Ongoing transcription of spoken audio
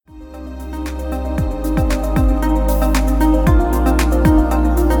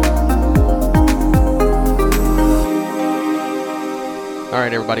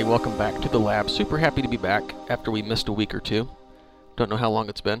right, everybody, welcome back to the lab. Super happy to be back after we missed a week or two. Don't know how long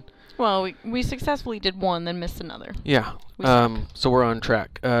it's been. Well, we successfully did one, then missed another. Yeah, so we're on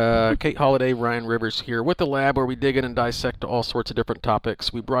track. Kate Holliday, Ryan Rivers here with the lab, where we dig in and dissect all sorts of different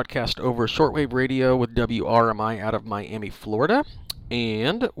topics. We broadcast over shortwave radio with WRMI out of Miami, Florida.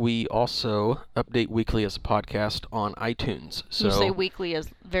 And we also update weekly as a podcast on iTunes. So you say weekly as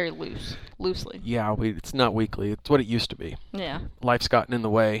very loosely. Yeah, it's not weekly. It's what it used to be. Yeah. Life's gotten in the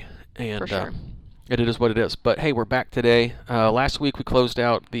way, and For sure. it is what it is. But hey, we're back today. Last week we closed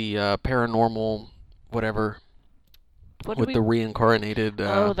out the paranormal whatever with the reincarnated.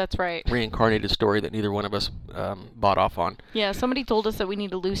 Oh, that's right. Reincarnated story that neither one of us bought off on. Yeah, somebody told us that we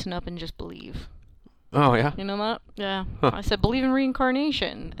need to loosen up and just believe. Oh, yeah? You know that? Yeah. Huh. I said, believe in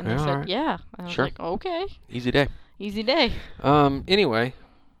reincarnation. And they said, right. yeah. And I was Sure. like, okay. Easy day. Easy day. Anyway,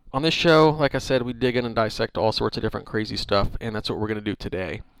 on this show, like I said, we dig in and dissect all sorts of different crazy stuff, and that's what we're going to do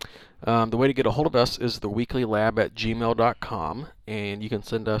today. The way to get a hold of us is theweeklylab@gmail.com, and you can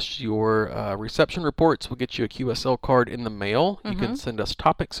send us your reception reports. We'll get you a QSL card in the mail. You can send us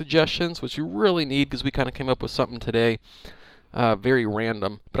topic suggestions, which you really need because we kind of came up with something today. Very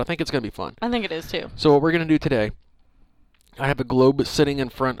random, but I think it's going to be fun. I think it is too. So what we're going to do today, I have a globe sitting in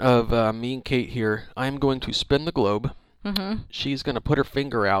front of me and Kate here. I'm going to spin the globe. She's going to put her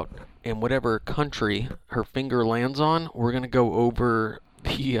finger out, and whatever country her finger lands on, we're going to go over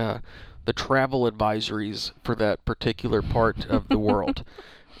the travel advisories for that particular part of the world.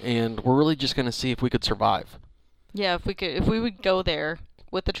 And we're really just going to see if we could survive. Yeah, if we would go there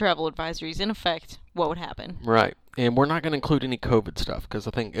with the travel advisories in effect, what would happen? Right. And we're not going to include any COVID stuff because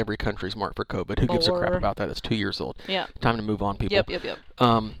I think every country's marked for COVID. Who gives a crap about that? It's 2 years old. Yeah. Time to move on, people. Yep.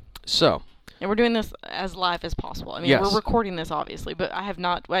 So. And we're doing this as live as possible. I mean, yes. We're recording this, obviously, but I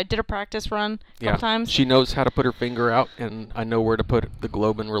did a practice run a couple times. She knows how to put her finger out, and I know where to put the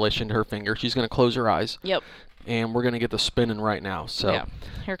globe in relation to her finger. She's going to close her eyes. Yep. And we're going to get the spinning right now. So. Yeah.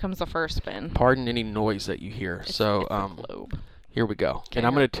 Here comes the first spin. Pardon any noise that you hear. It's the globe. Here we go. Okay, and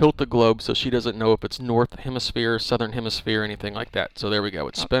I'm going to tilt the globe so she doesn't know if it's north hemisphere, southern hemisphere, anything like that. So there we go.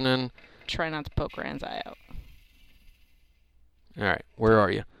 It's spinning. Try not to poke Rand's eye out. All right. Where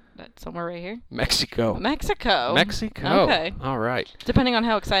are you? That's somewhere right here. Mexico. Mexico. Okay. All right. Depending on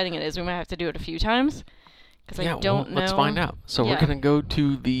how exciting it is, we might have to do it a few times. Because I don't know. Let's find out. So we're going to go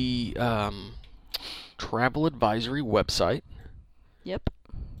to the travel advisory website. Yep.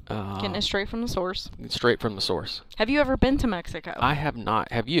 Getting it straight from the source. Straight from the source. Have you ever been to Mexico? I have not.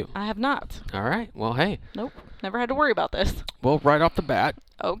 Have you? I have not. All right. Well, hey. Nope. Never had to worry about this. Well, right off the bat.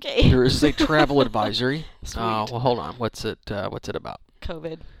 Okay. There is a travel advisory. Sweet. Well, hold on. What's it about?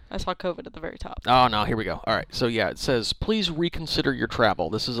 COVID. I saw COVID at the very top. Oh, no. Here we go. All right. So, yeah, it says, please reconsider your travel.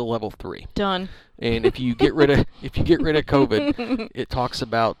 This is a level 3. Done. And if you get rid of COVID, it talks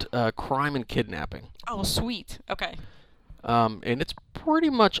about crime and kidnapping. Oh, sweet. Okay. And it's pretty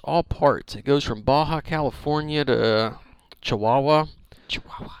much all parts. It goes from Baja, California to Chihuahua.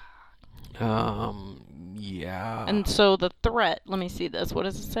 Yeah. And so the threat, let me see this. What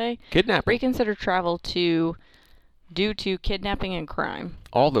does it say? Kidnapping. Reconsider travel due to kidnapping and crime.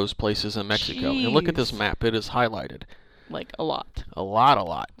 All those places in Mexico. Jeez. And look at this map. It is highlighted. Like a lot. A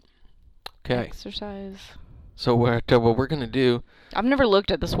lot. Okay. Exercise. So what we're going to do... I've never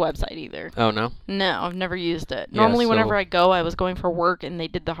looked at this website either. Oh, no? No, I've never used it. Yeah, Normally, whenever I go, I was going for work, and they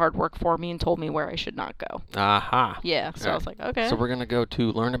did the hard work for me and told me where I should not go. Aha. Yeah, so I was like, okay. So we're going to go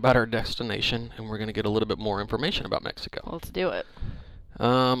to learn about our destination, and we're going to get a little bit more information about Mexico. Let's do it.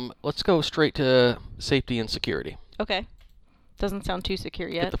 Let's go straight to safety and security. Okay. Doesn't sound too secure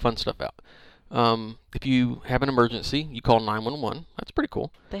yet. Get the fun stuff out. If you have an emergency, you call 911. That's pretty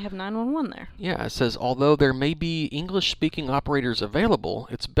cool. They have 911 there. Yeah, it says, although there may be English-speaking operators available,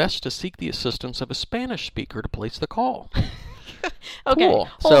 it's best to seek the assistance of a Spanish speaker to place the call. Okay, cool.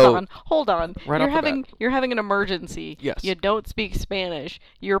 Hold on. Right you're having an emergency. Yes. You don't speak Spanish.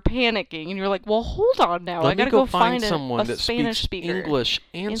 You're panicking, and you're like, well, hold on now. Let I gotta me go find someone a that Spanish speaks speaker English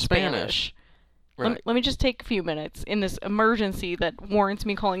and Spanish. Right. Let me just take a few minutes in this emergency that warrants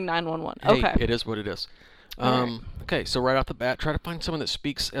me calling 911. Hey, Okay. it is what it is. Right. Okay, so right off the bat, try to find someone that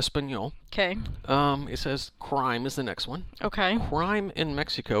speaks Espanol. Okay. It says crime is the next one. Okay. Crime in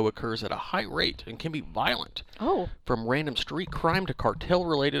Mexico occurs at a high rate and can be violent. Oh. From random street crime to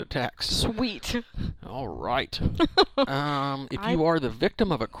cartel-related attacks. Sweet. All right. If you are the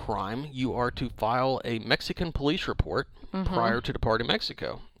victim of a crime, you are to file a Mexican police report prior to departing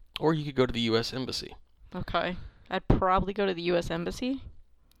Mexico. Or you could go to the U.S. Embassy. Okay. I'd probably go to the U.S. Embassy.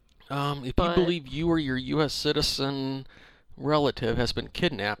 If you believe you or your U.S. citizen relative has been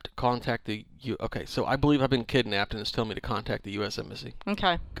kidnapped, contact the Okay, so I believe I've been kidnapped and it's telling me to contact the U.S. Embassy.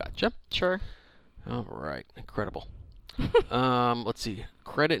 Okay. Gotcha. Sure. All right. Incredible. Let's see.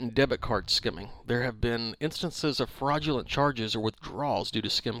 Credit and debit card skimming. There have been instances of fraudulent charges or withdrawals due to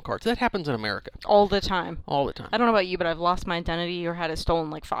skim cards. That happens in America. All the time. All the time. I don't know about you, but I've lost my identity or had it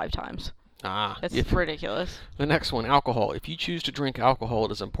stolen like 5 times. It's ridiculous. The next one, alcohol. If you choose to drink alcohol,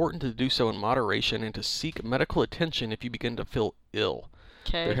 it is important to do so in moderation and to seek medical attention if you begin to feel ill.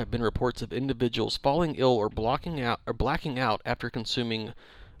 Okay. There have been reports of individuals falling ill or blacking out after consuming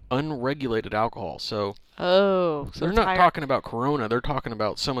unregulated alcohol. So they're not talking about Corona. They're talking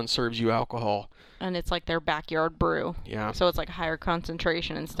about someone serves you alcohol. And it's like their backyard brew. Yeah. So it's like higher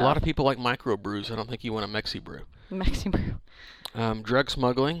concentration and stuff. A lot of people like microbrews. I don't think you want a Mexi brew. Mexi brew. Drug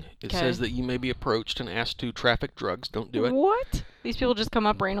smuggling. It says that you may be approached and asked to traffic drugs. Don't do it. What? These people just come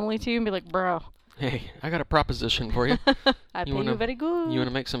up randomly to you and be like, bro. Hey, I got a proposition for you. I pay you very good. You want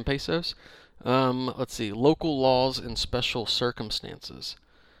to make some pesos? Let's see. Local laws and special circumstances.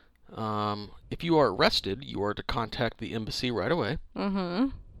 If you are arrested, you are to contact the embassy right away.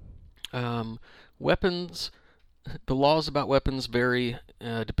 Weapons. The laws about weapons vary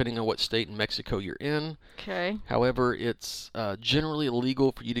depending on what state in Mexico you're in. Okay. However, it's generally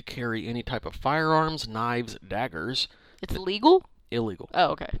illegal for you to carry any type of firearms, knives, daggers. It's legal? Illegal.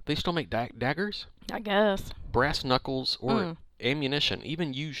 Oh, okay. They still make daggers? I guess. Brass knuckles or ammunition,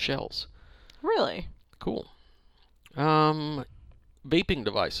 even used shells. Really? Cool. Vaping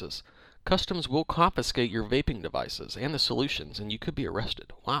devices. Customs will confiscate your vaping devices and the solutions, and you could be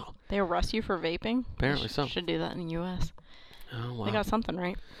arrested. Wow. They arrest you for vaping? Apparently so. Should do that in the U.S. Oh, wow. They got something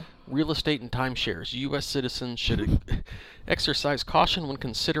right. Real estate and timeshares. U.S. citizens should exercise caution when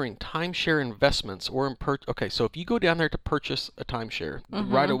considering timeshare investments or okay, so if you go down there to purchase a timeshare,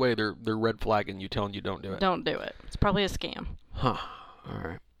 right away they're red flagging you, telling you don't do it. Don't do it. It's probably a scam. Huh. All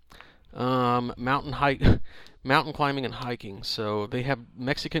right. Mountain climbing and hiking. So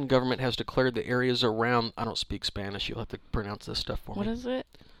Mexican government has declared the areas around. I don't speak Spanish. You'll have to pronounce this stuff for me. What is it?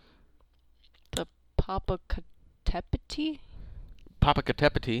 The Popocatépetl?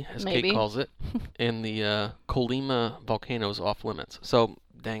 Popocatépetl, as Maybe. Kate calls it, and the Colima volcano is off limits. So,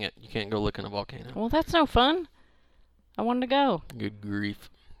 dang it, you can't go look in a volcano. Well, that's no fun. I wanted to go. Good grief.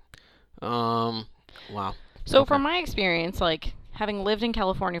 Wow. So, from my experience, like, having lived in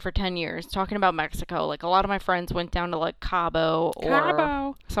California for 10 years, talking about Mexico, like, a lot of my friends went down to, like, Cabo,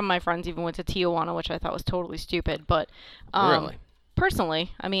 or some of my friends even went to Tijuana, which I thought was totally stupid, but really?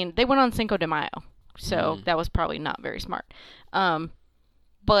 Personally, I mean, they went on Cinco de Mayo, so that was probably not very smart.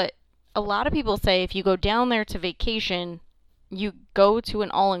 But a lot of people say if you go down there to vacation, you go to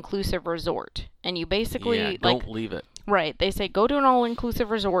an all-inclusive resort, and you basically, don't leave it. Right. They say go to an all-inclusive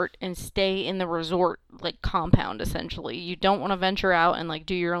resort and stay in the resort, like, compound, essentially. You don't want to venture out and, like,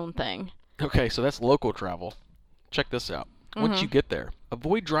 do your own thing. Okay, so that's local travel. Check this out. Once you get there,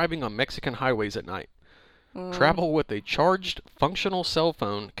 avoid driving on Mexican highways at night. Travel with a charged, functional cell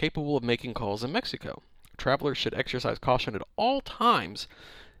phone capable of making calls in Mexico. Travelers should exercise caution at all times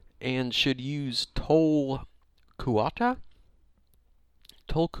and should use toll cuota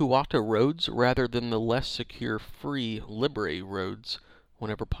roads rather than the less secure free libre roads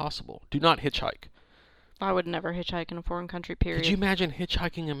whenever possible. Do not hitchhike. I would never hitchhike in a foreign country, period. Could you imagine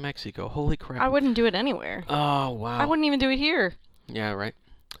hitchhiking in Mexico? Holy crap. I wouldn't do it anywhere. Oh, wow. I wouldn't even do it here. Yeah, right.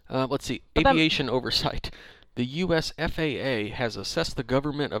 Let's see. Aviation oversight. The U.S. FAA has assessed the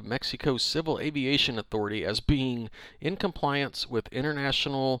government of Mexico's Civil Aviation Authority as being in compliance with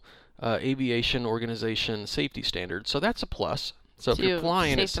International Aviation Organization safety standards. So that's a plus. So if you're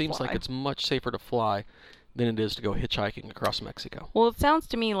flying, it seems like it's much safer to fly than it is to go hitchhiking across Mexico. Well, it sounds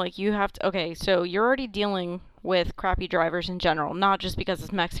to me like you have to... Okay, so you're already dealing with crappy drivers in general, not just because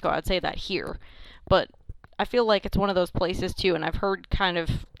it's Mexico. I'd say that here. But I feel like it's one of those places, too, and I've heard kind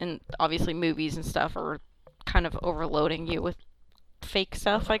of, in obviously movies and stuff, are kind of overloading you with fake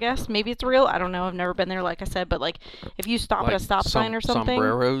stuff, I guess. Maybe it's real. I don't know. I've never been there, like I said. But, like, if you stop at a stop sign or something...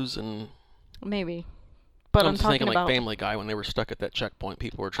 Sombreros and... Maybe. But I'm just talking thinking about... like Family Guy when they were stuck at that checkpoint.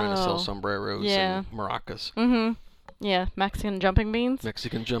 People were trying to sell sombreros and maracas. Yeah, Mexican jumping beans.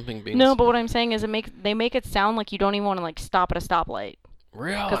 Mexican jumping beans. No, but what I'm saying is they make it sound like you don't even want to, like, stop at a stoplight.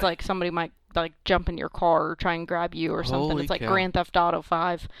 Really? Because, like, somebody might, like, jump in your car or try and grab you or something. Holy It's like cow. Grand Theft Auto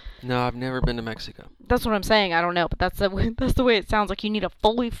 5. No, I've never been to Mexico. That's what I'm saying. I don't know, but that's the way it sounds. Like, you need a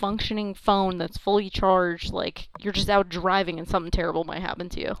fully functioning phone that's fully charged. Like, you're just out driving and something terrible might happen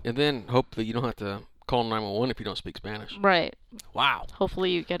to you. And then hope that you don't have to call 911 if you don't speak Spanish. Right. Wow.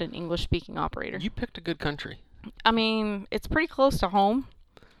 Hopefully you get an English-speaking operator. You picked a good country. I mean, it's pretty close to home,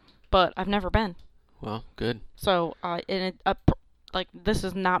 but I've never been. Well, good. So, like, this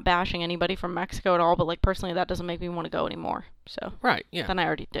is not bashing anybody from Mexico at all, but, like, personally, that doesn't make me want to go anymore. So, Right, yeah. then I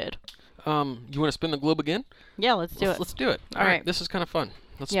already did. You want to spin the globe again? Yeah, let's do it. Let's do it. All right. This is kind of fun.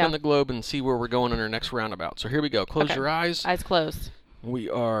 Let's Yeah. spin the globe and see where we're going on our next roundabout. So here we go. Close Okay. your eyes. Eyes closed. We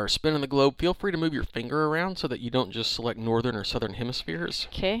are spinning the globe. Feel free to move your finger around so that you don't just select northern or southern hemispheres.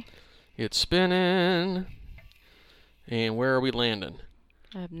 Okay. It's spinning. And where are we landing?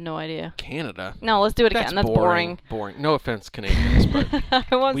 I have no idea. Canada. No, let's do it again. That's boring. Boring. No offense, Canadians, but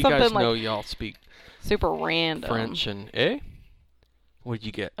I want we something guys like know y'all speak super random. French and eh? What'd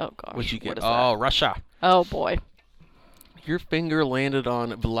you get? Oh gosh. What'd you get? What is Oh, that? Russia. Oh boy. Your finger landed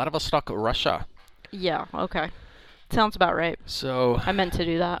on Vladivostok, Russia. Yeah. Okay. Sounds about right. So I meant to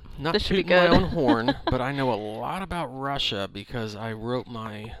do that. not This should be tooting my good. own horn, but I know a lot about Russia because I wrote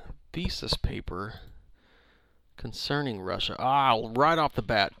my thesis paper concerning Russia. Right off the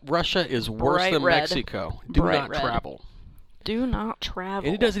bat, Russia is worse Bright than red. Mexico. Do Bright not red. travel. Do not travel.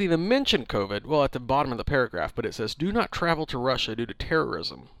 And it doesn't even mention COVID, well, at the bottom of the paragraph, but it says, do not travel to Russia due to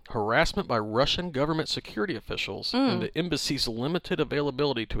terrorism, harassment by Russian government security officials, and the embassy's limited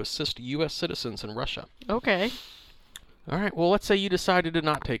availability to assist U.S. citizens in Russia. Okay. All right, well, let's say you decided to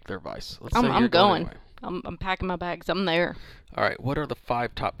not take their advice. Let's say I'm you're going. anyway. I'm packing my bags. I'm there. All right, what are the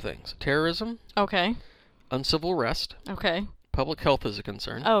 5 top things? Terrorism, Okay. uncivil arrest, Okay. public health is a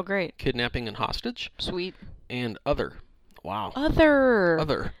concern, Oh, great. kidnapping and hostage, Sweet. and other. Wow. Other.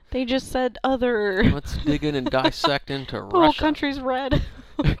 Other. They just said other. Let's dig in and dissect into The whole Russia. country's red.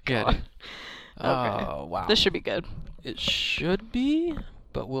 Get it. Oh, wow. This should be good. It should be,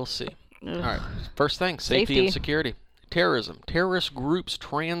 but we'll see. Ugh. All right. First thing, safety Safety. and security. Terrorism. Terrorist groups,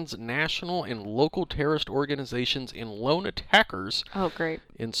 transnational and local terrorist organizations, and lone attackers Oh, great.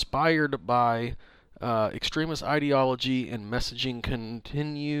 inspired by extremist ideology and messaging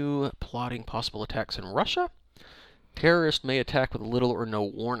continue plotting possible attacks in Russia. Terrorists may attack with little or no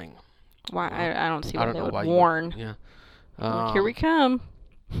warning. Why? I don't see I why don't they know would why warn. Yeah. Like, here we come.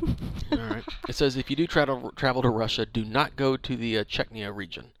 All right. It says if you do travel to Russia, do not go to the Chechnya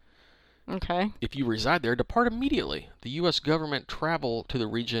region. Okay. If you reside there, depart immediately. The U.S. government travel to the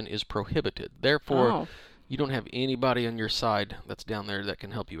region is prohibited. Therefore, Oh. you don't have anybody on your side that's down there that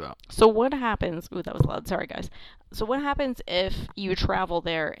can help you out. So what happens? Ooh, that was loud. Sorry, guys. So what happens if you travel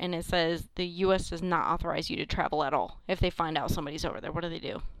there and it says the U.S. does not authorize you to travel at all? If they find out somebody's over there, what do they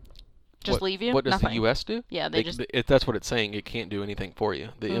do? Just leave you? What does Nothing. the U.S. do? Yeah, they just. That's what it's saying. It can't do anything for you.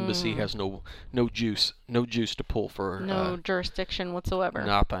 The embassy has no juice to pull for. No jurisdiction whatsoever.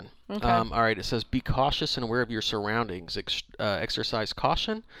 Nothing. Okay. All right. It says be cautious and aware of your surroundings. Exercise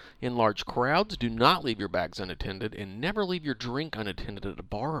caution in large crowds. Do not leave your bags unattended, and never leave your drink unattended at a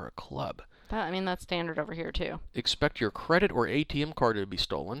bar or a club. That's standard over here too. Expect your credit or ATM card to be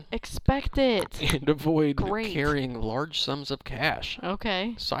stolen. Expect it. And avoid Great. carrying large sums of cash.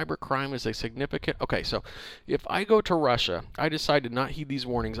 Okay. Cybercrime is a significant... Okay, so if I go to Russia, I decide to not heed these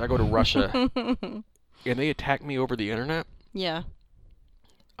warnings, I go to Russia, and they attack me over the internet, Yeah.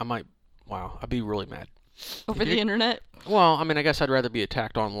 I'd be really mad. Over the internet? Well, I mean, I guess I'd rather be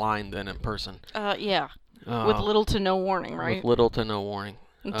attacked online than in person. Yeah. With little to no warning, right? With little to no warning.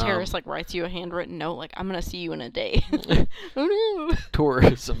 And terrorist writes you a handwritten note like, I'm gonna see you in a day. Oh no.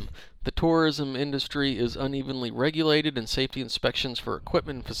 Tourism. The tourism industry is unevenly regulated, and safety inspections for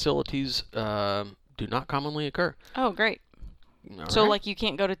equipment and facilities do not commonly occur. Oh, great. So, like, you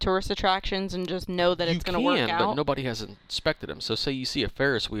can't go to tourist attractions and just know that it's going to work out? But nobody has inspected them. So say you see a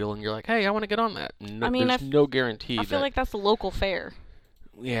Ferris wheel and you're like, hey, I want to get on that. No, I mean, there's no guarantee I feel like that's the local fair.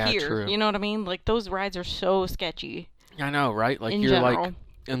 Yeah, here. true. You know what I mean? Like, those rides are so sketchy. I know, right? Like, in you're general. like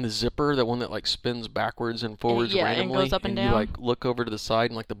in the zipper, the one that like spins backwards and forwards Yeah, randomly. and goes up and down. You like look over to the side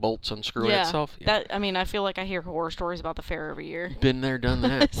and like the bolts unscrew itself. Yeah. I feel like I hear horror stories about the fair every year. Been there, done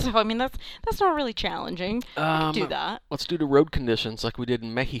that. So, I mean, that's not really challenging. I can do that. Let's do the road conditions like we did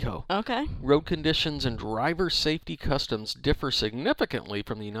in Mexico. Okay. Road conditions and driver safety customs differ significantly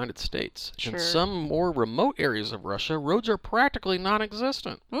from the United States. Sure. In some more remote areas of Russia, roads are practically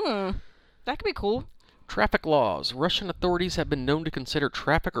non-existent. That could be cool. Traffic laws. Russian authorities have been known to consider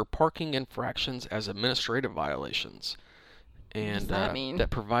traffic or parking infractions as administrative violations. And what does that mean?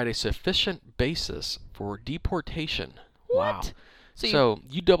 That provide a sufficient basis for deportation. What? Wow. So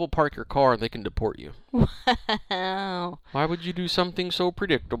you double park your car and they can deport you. Wow. Why would you do something so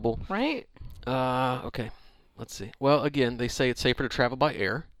predictable? Right? Okay. Let's see. Well, again, they say it's safer to travel by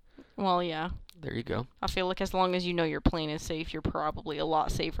air. Well, yeah. There you go. I feel like as long as you know your plane is safe, you're probably a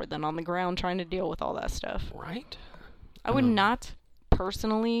lot safer than on the ground trying to deal with all that stuff. Right? I would not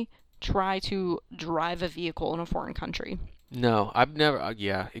personally try to drive a vehicle in a foreign country. No, I've never.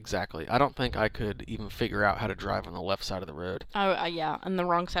 Yeah, exactly. I don't think I could even figure out how to drive on the left side of the road. Oh, yeah, on the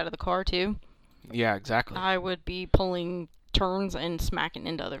wrong side of the car too. Yeah, exactly. I would be pulling turns and smacking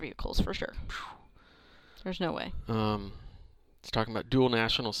into other vehicles for sure. There's no way. It's talking about dual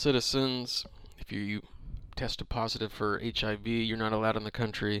national citizens. If you tested positive for HIV, you're not allowed in the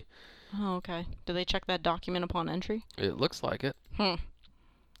country. Oh, okay. Do they check that document upon entry? It looks like it. Hmm.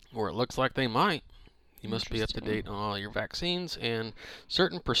 Or it looks like they might. You must be up to date on all your vaccines, and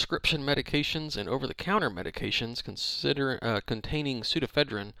certain prescription medications and over-the-counter medications containing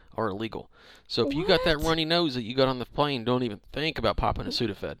pseudoephedrine are illegal. So if you got that runny nose that you got on the plane, don't even think about popping a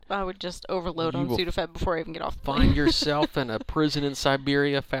Sudafed. I would just overload on Sudafed before I even get off the plane. Find yourself in a prison in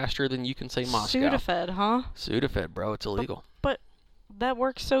Siberia faster than you can say Moscow. Sudafed, huh? Sudafed, bro. It's illegal. But that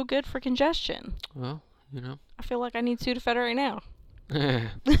works so good for congestion. Well, you know. I feel like I need Sudafed right now. All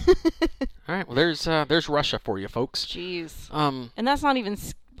right. Well, there's Russia for you, folks. Jeez. And that's not even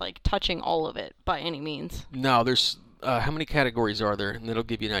like touching all of it by any means. No, there's how many categories are there? And that'll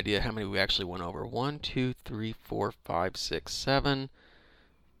give you an idea how many we actually went over. 1, 2, 3, 4, 5, 6, 7,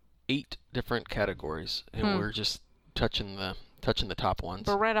 8 different categories, and we're just touching the top ones.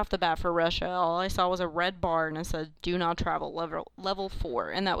 But right off the bat for Russia, all I saw was a red bar and it said "Do not travel level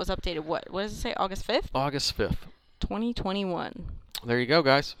 4," and that was updated. What does it say? August 5th. August 5th. 2021. There you go,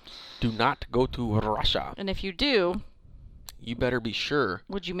 guys. Do not go to Russia. And if you do, you better be sure.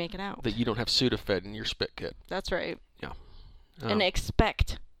 Would you make it out? That you don't have Sudafed in your spit kit. That's right. Yeah. And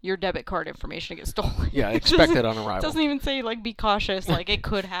expect your debit card information to get stolen. Yeah, expect it on arrival. It doesn't even say, like, be cautious. Like, it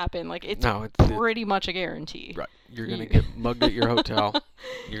could happen. Like, it's pretty much a guarantee. Right. You're going to get mugged at your hotel.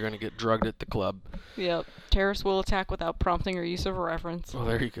 You're going to get drugged at the club. Yep. Terrorists will attack without prompting or use of a reference. Well,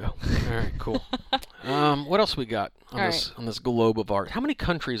 there you go. All right, cool. What else we got on this globe of art? How many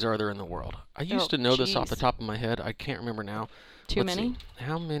countries are there in the world? I used to know this off the top of my head. I can't remember now. Too many?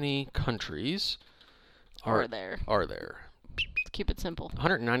 How many countries are there? Keep it simple.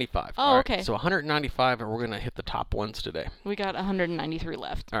 195. Oh, okay. Right, so 195, and we're going to hit the top ones today. We got 193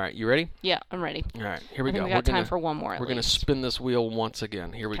 left. All right, you ready? Yeah, I'm ready. All right, here we go. We got time for one more. We're going to spin this wheel once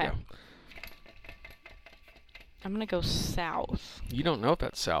again. Here we go. I'm going to go south. You don't know if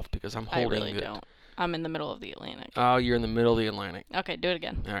that's south because I'm holding it. I really don't. I'm in the middle of the Atlantic. Oh, you're in the middle of the Atlantic. Okay, do it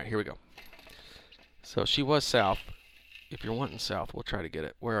again. All right, here we go. So she was south. If you're wanting south, we'll try to get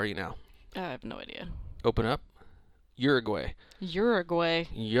it. Where are you now? I have no idea. Open up. Uruguay.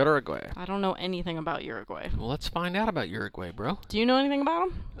 I don't know anything about Uruguay. Well, let's find out about Uruguay, bro. Do you know anything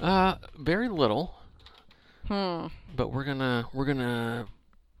about them? Very little. But we're gonna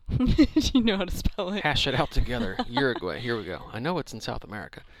Do you know how to spell it? Hash it out together. Uruguay. Here we go. I know it's in South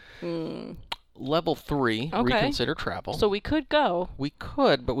America. Level 3, reconsider travel. So we could go. We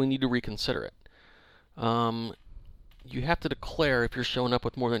could, but we need to reconsider it. You have to declare if you're showing up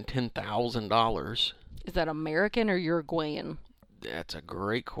with more than $10,000. Is that American or Uruguayan? That's a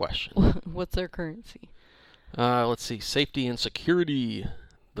great question. What's their currency? Let's see. Safety and security.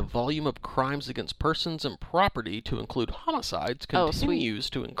 The volume of crimes against persons and property, to include homicides, continues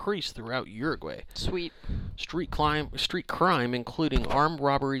to increase throughout Uruguay. Sweet. Street crime, including armed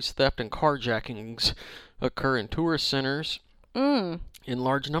robberies, theft, and carjackings, occur in tourist centers in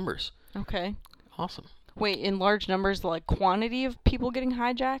large numbers. Okay. Awesome. Wait, in large numbers, like quantity of people getting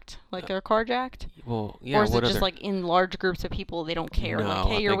hijacked? Like they're carjacked? Well, yeah. Or is it just like in large groups of people, they don't care? No, like,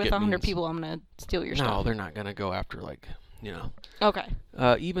 hey, you're with 100 people, I'm going to steal your stuff. No, they're not going to go after, Okay.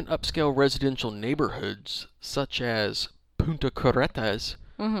 Even upscale residential neighborhoods, such as Punta Carretas,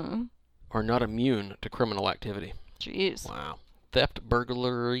 are not immune to criminal activity. Jeez. Wow. Theft,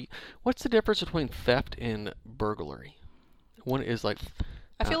 burglary. What's the difference between theft and burglary? One is like...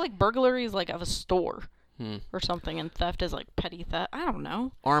 I feel like burglary is like of a store. Or something, and theft is like petty theft. I don't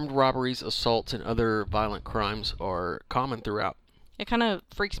know. Armed robberies, assaults, and other violent crimes are common throughout. It kind of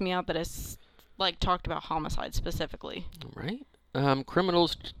freaks me out that it's like talked about homicide specifically. Right.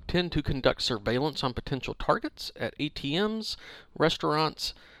 Criminals tend to conduct surveillance on potential targets at ATMs,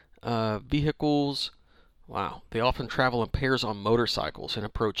 restaurants, vehicles. Wow. They often travel in pairs on motorcycles and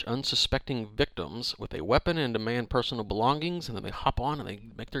approach unsuspecting victims with a weapon and demand personal belongings, and then they hop on and they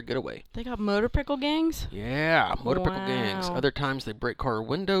make their getaway. They got motorpickle gangs? Yeah, motorpickle gangs. Other times they break car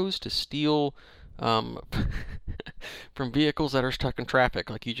windows to steal from vehicles that are stuck in traffic,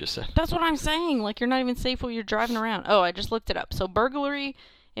 like you just said. That's what I'm saying. Like, you're not even safe while you're driving around. Oh, I just looked it up. So burglary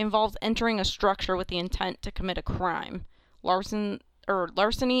involves entering a structure with the intent to commit a crime. Larceny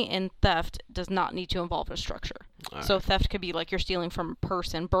and theft does not need to involve a structure. So theft could be like you're stealing from a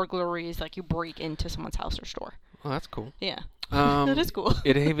person. Burglary is like you break into someone's house or store. Well, that's cool. Yeah. That is cool.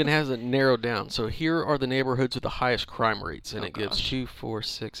 It even has it narrowed down. So here are the neighborhoods with the highest crime rates, and Oh, it gives gosh. 2, 4,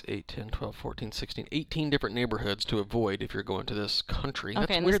 6, 8, 10, 12, 14, 16, 18 different neighborhoods to avoid if you're going to this country. Okay,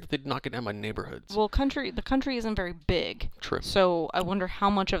 That's and weird that they did not get down by neighborhoods. Well, the country isn't very big. True. So I wonder how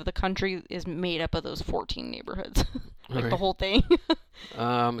much of the country is made up of those 14 neighborhoods. Like the Right. whole thing.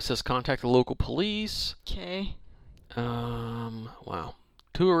 It says contact the local police. Okay. Wow.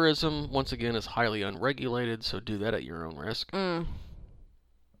 Tourism, once again, is highly unregulated, so do that at your own risk. Mm.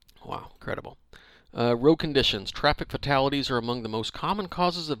 Wow, incredible. Road conditions. Traffic fatalities are among the most common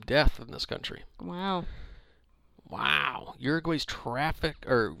causes of death in this country. Wow. Wow. Uruguay's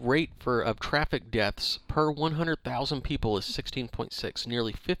rate of traffic deaths per 100,000 people is 16.6,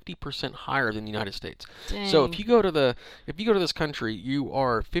 nearly 50% higher than the United States. Dang. So if you go to this country, you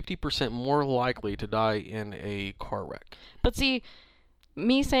are 50% more likely to die in a car wreck. But see,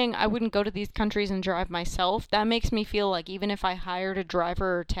 me saying I wouldn't go to these countries and drive myself, that makes me feel like even if I hired a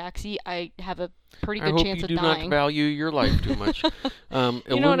driver or taxi, I have a pretty good chance of dying. I hope you do not value your life too much. You know what I mean?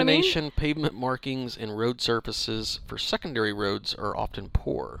 Illumination, pavement markings, and road surfaces for secondary roads are often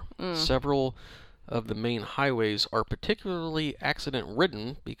poor. Several of the main highways are particularly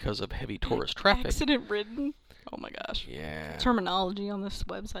accident-ridden because of heavy tourist traffic. Accident-ridden? Oh my gosh. Yeah. Terminology on this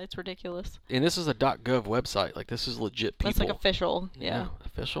website's ridiculous. And this is a .gov website. Like, this is legit people. That's like official. Yeah.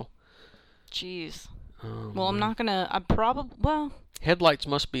 Official. Jeez. Well, I'm probably, Headlights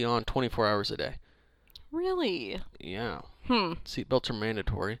must be on 24 hours a day. Really? Yeah. Hmm. Seatbelts are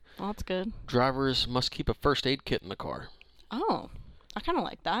mandatory. Well, that's good. Drivers must keep a first aid kit in the car. Oh. I kind of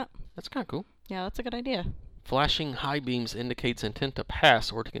like that. That's kind of cool. Yeah, that's a good idea. Flashing high beams indicates intent to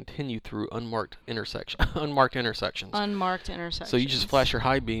pass or to continue through unmarked intersections. Unmarked intersections. So you just flash your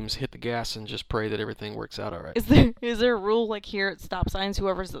high beams, hit the gas, and just pray that everything works out all right. Is there a rule like here at stop signs,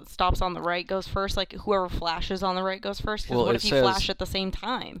 whoever stops on the right goes first? Like whoever flashes on the right goes first? Because what if you flash at the same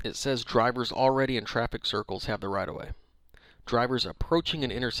time? It says drivers already in traffic circles have the right of way. Drivers approaching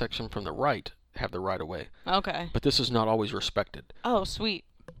an intersection from the right have the right of way. Okay. But this is not always respected. Oh, sweet.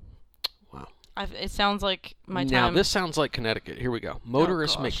 Wow. It sounds like my time. Now, this sounds like Connecticut. Here we go.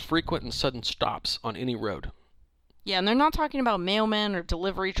 Motorists make frequent and sudden stops on any road. Yeah, and they're not talking about mailmen or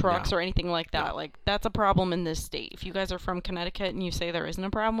delivery trucks or anything like that. No. Like, that's a problem in this state. If you guys are from Connecticut and you say there isn't a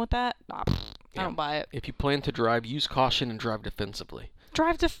problem with that, I don't buy it. If you plan to drive, use caution and drive defensively.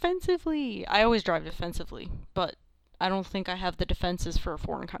 Drive defensively. I always drive defensively, but I don't think I have the defenses for a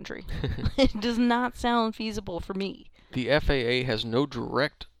foreign country. It does not sound feasible for me. The FAA has no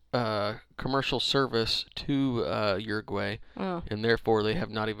direct commercial service to Uruguay, and therefore they have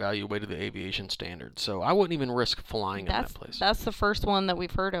not evaluated the aviation standards. So I wouldn't even risk flying in that place. That's the first one that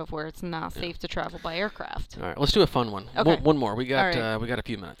we've heard of where it's not safe to travel by aircraft. All right, let's do a fun one. Okay. One more. We got All right. we got a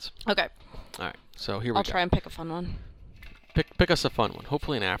few minutes. Okay. All right. So here we go. I'll try and pick a fun one. Pick us a fun one.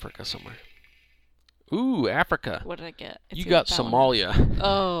 Hopefully in Africa somewhere. Ooh, Africa. What did I get? You got Somalia.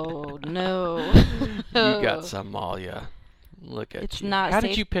 Oh, no. You got Somalia. Look at It's you. not How safe.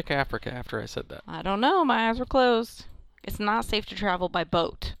 did you pick Africa after I said that? I don't know. My eyes were closed. It's not safe to travel by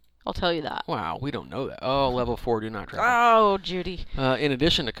boat. I'll tell you that. Wow, we don't know that. Oh, level 4, do not travel. Oh, Judy. In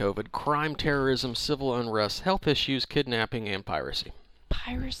addition to COVID, crime, terrorism, civil unrest, health issues, kidnapping, and piracy.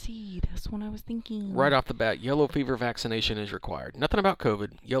 Piracy. That's what I was thinking. Right off the bat, yellow fever vaccination is required. Nothing about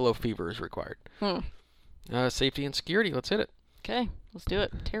COVID. Yellow fever is required. Safety and security. Let's hit it. Okay, let's do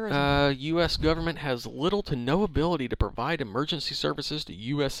it. Terrorism. U.S. government has little to no ability to provide emergency services to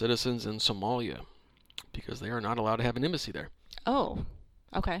U.S. citizens in Somalia because they are not allowed to have an embassy there. Oh,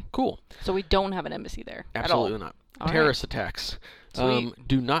 okay. Cool. So we don't have an embassy there Absolutely at all. not. All Terrorist attacks. Sweet.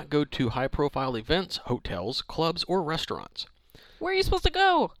 Do not go to high-profile events, hotels, clubs, or restaurants. Where are you supposed to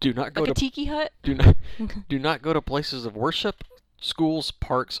go? Do not go Like a to tiki hut? do not go to places of worship, schools,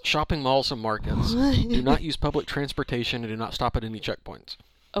 parks, shopping malls, and markets. Do not use public transportation and do not stop at any checkpoints.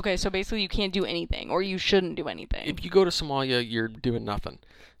 Okay, so basically you can't do anything, or you shouldn't do anything. If you go to Somalia, you're doing nothing.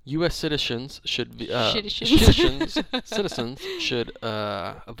 U.S. citizens should be, citizens should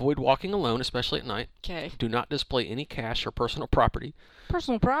avoid walking alone, especially at night. Okay. Do not display any cash or personal property.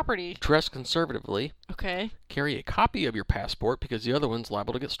 Personal property. Dress conservatively. Okay. Carry a copy of your passport because the other one's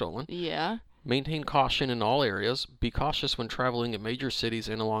liable to get stolen. Yeah. Maintain caution in all areas. Be cautious when traveling in major cities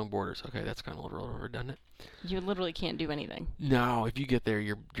and along borders. Okay, that's kind of a little redundant. You literally can't do anything. No, if you get there,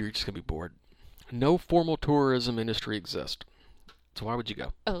 you're just going to be bored. No formal tourism industry exists. So why would you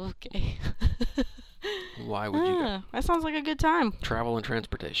go? Okay. Why would you go? That sounds like a good time. Travel and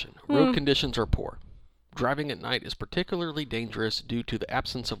transportation. Road conditions are poor. Driving at night is particularly dangerous due to the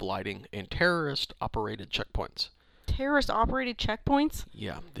absence of lighting and terrorist-operated checkpoints. Terrorist-operated checkpoints?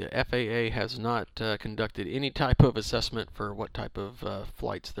 Yeah, the FAA has not conducted any type of assessment for what type of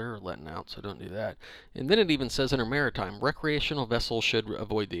flights they're letting out, so don't do that. And then it even says in our maritime, recreational vessels should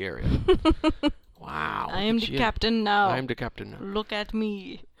avoid the area. Wow. I am the captain now. I am the captain now. Look at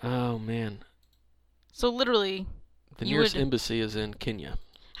me. Oh, man. So literally, the nearest embassy is in Kenya.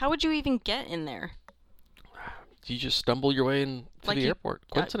 How would you even get in there? You just stumble your way into the airport.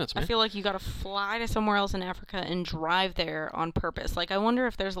 Coincidence, man. I feel like you gotta fly to somewhere else in Africa and drive there on purpose. Like, I wonder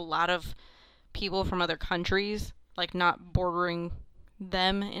if there's a lot of people from other countries, like not bordering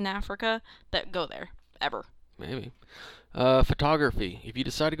them in Africa, that go there, ever. Maybe. Photography. If you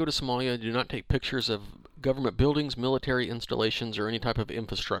decide to go to Somalia, do not take pictures of government buildings, military installations, or any type of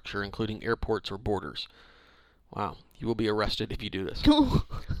infrastructure, including airports or borders. Wow. You will be arrested if you do this.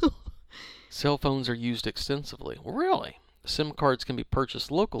 Cell phones are used extensively. Really? SIM cards can be purchased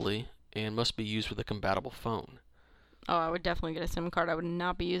locally and must be used with a compatible phone. Oh, I would definitely get a SIM card. I would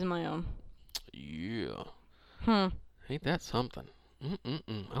not be using my own. Yeah. Ain't that something?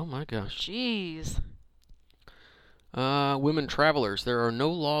 Oh my gosh. Jeez. Women travelers. There are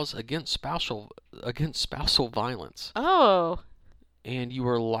no laws against spousal violence. Oh. And you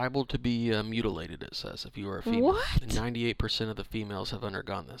are liable to be mutilated, it says, if you are a female. What? And 98% of the females have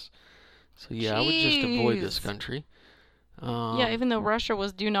undergone this. So yeah, I would just avoid this country. Yeah, even though Russia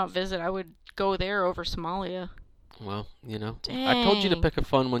was do not visit, I would go there over Somalia. Well, you know. Dang. I told you to pick a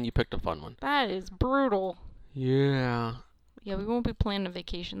fun one, you picked a fun one. That is brutal. Yeah. Yeah, we won't be planning a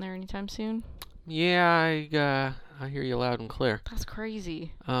vacation there anytime soon. Yeah, I hear you loud and clear. That's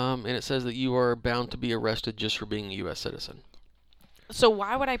crazy. And it says that you are bound to be arrested just for being a U.S. citizen. So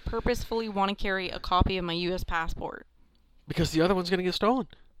why would I purposefully want to carry a copy of my U.S. passport? Because the other one's going to get stolen.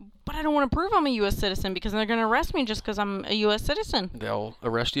 But I don't want to prove I'm a U.S. citizen because they're going to arrest me just because I'm a U.S. citizen. They'll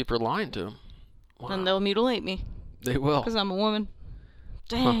arrest you for lying to them. Wow. Then they'll mutilate me. They will. Because I'm a woman.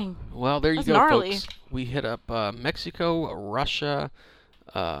 Dang. Huh. Well, there you go, gnarly. folks. We hit up Mexico, Russia,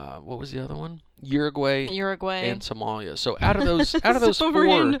 what was the other one? Uruguay, and Somalia. So out of those So four,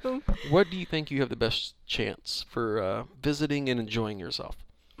 random. what do you think you have the best chance for visiting and enjoying yourself?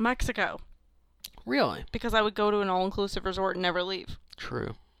 Mexico. Really? Because I would go to an all-inclusive resort and never leave.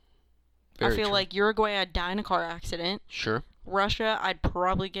 True. I feel like Uruguay, I'd die in a car accident. Sure. Russia, I'd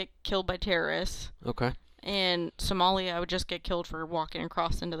probably get killed by terrorists. Okay. And Somalia, I would just get killed for walking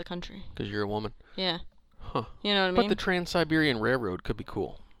across into the country. Because you're a woman. Yeah. Huh. You know what I mean? But the Trans-Siberian Railroad could be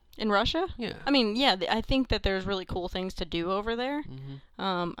cool. In Russia? Yeah. I mean, yeah, I think that there's really cool things to do over there.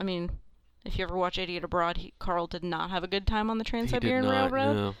 Mm-hmm. I mean, if you ever watch Idiot Abroad, Carl did not have a good time on the Trans-Siberian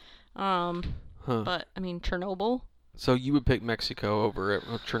Railroad. No. But, I mean, Chernobyl. So you would pick Mexico over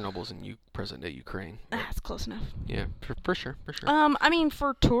Chernobyl's in present-day Ukraine. That's close enough. Yeah, for sure. I mean,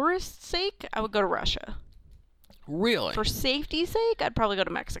 for tourists' sake, I would go to Russia. Really? For safety's sake, I'd probably go to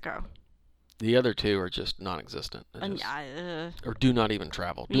Mexico. The other two are just non-existent. Or do not even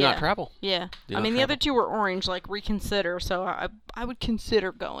travel. Do not travel. Yeah. The other two were orange, like reconsider, so I would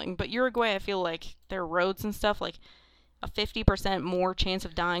consider going. But Uruguay, I feel like their roads and stuff, like a 50% more chance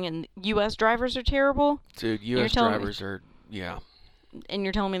of dying, and U.S. drivers are terrible. Dude, U.S. drivers are, yeah. And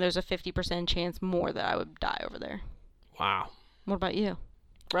you're telling me there's a 50% chance more that I would die over there. Wow. What about you?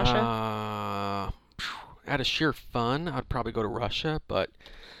 Russia? Out of sheer fun, I'd probably go to Russia, but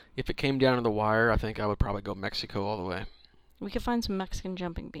if it came down to the wire, I think I would probably go Mexico all the way. We could find some Mexican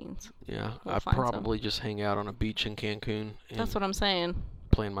jumping beans. Yeah, I'd probably just hang out on a beach in Cancun. That's what I'm saying.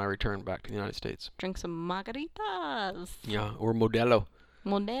 Plan my return back to the United States. Drink some margaritas. Yeah, or Modelo.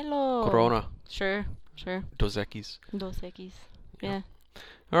 Corona. Sure. Dos Equis. Yeah.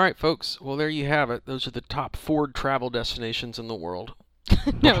 All right, folks. Well, there you have it. Those are the top 4 travel destinations in the world.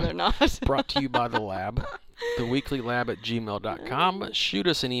 No, they're not. Brought to you by The Lab. theweeklylab@gmail.com. Shoot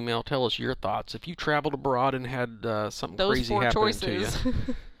us an email. Tell us your thoughts. If you traveled abroad and had something crazy happen to you,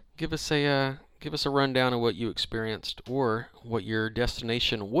 give us a rundown of what you experienced or what your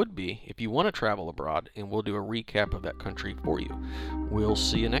destination would be if you want to travel abroad, and we'll do a recap of that country for you. We'll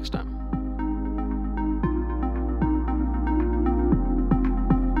see you next time.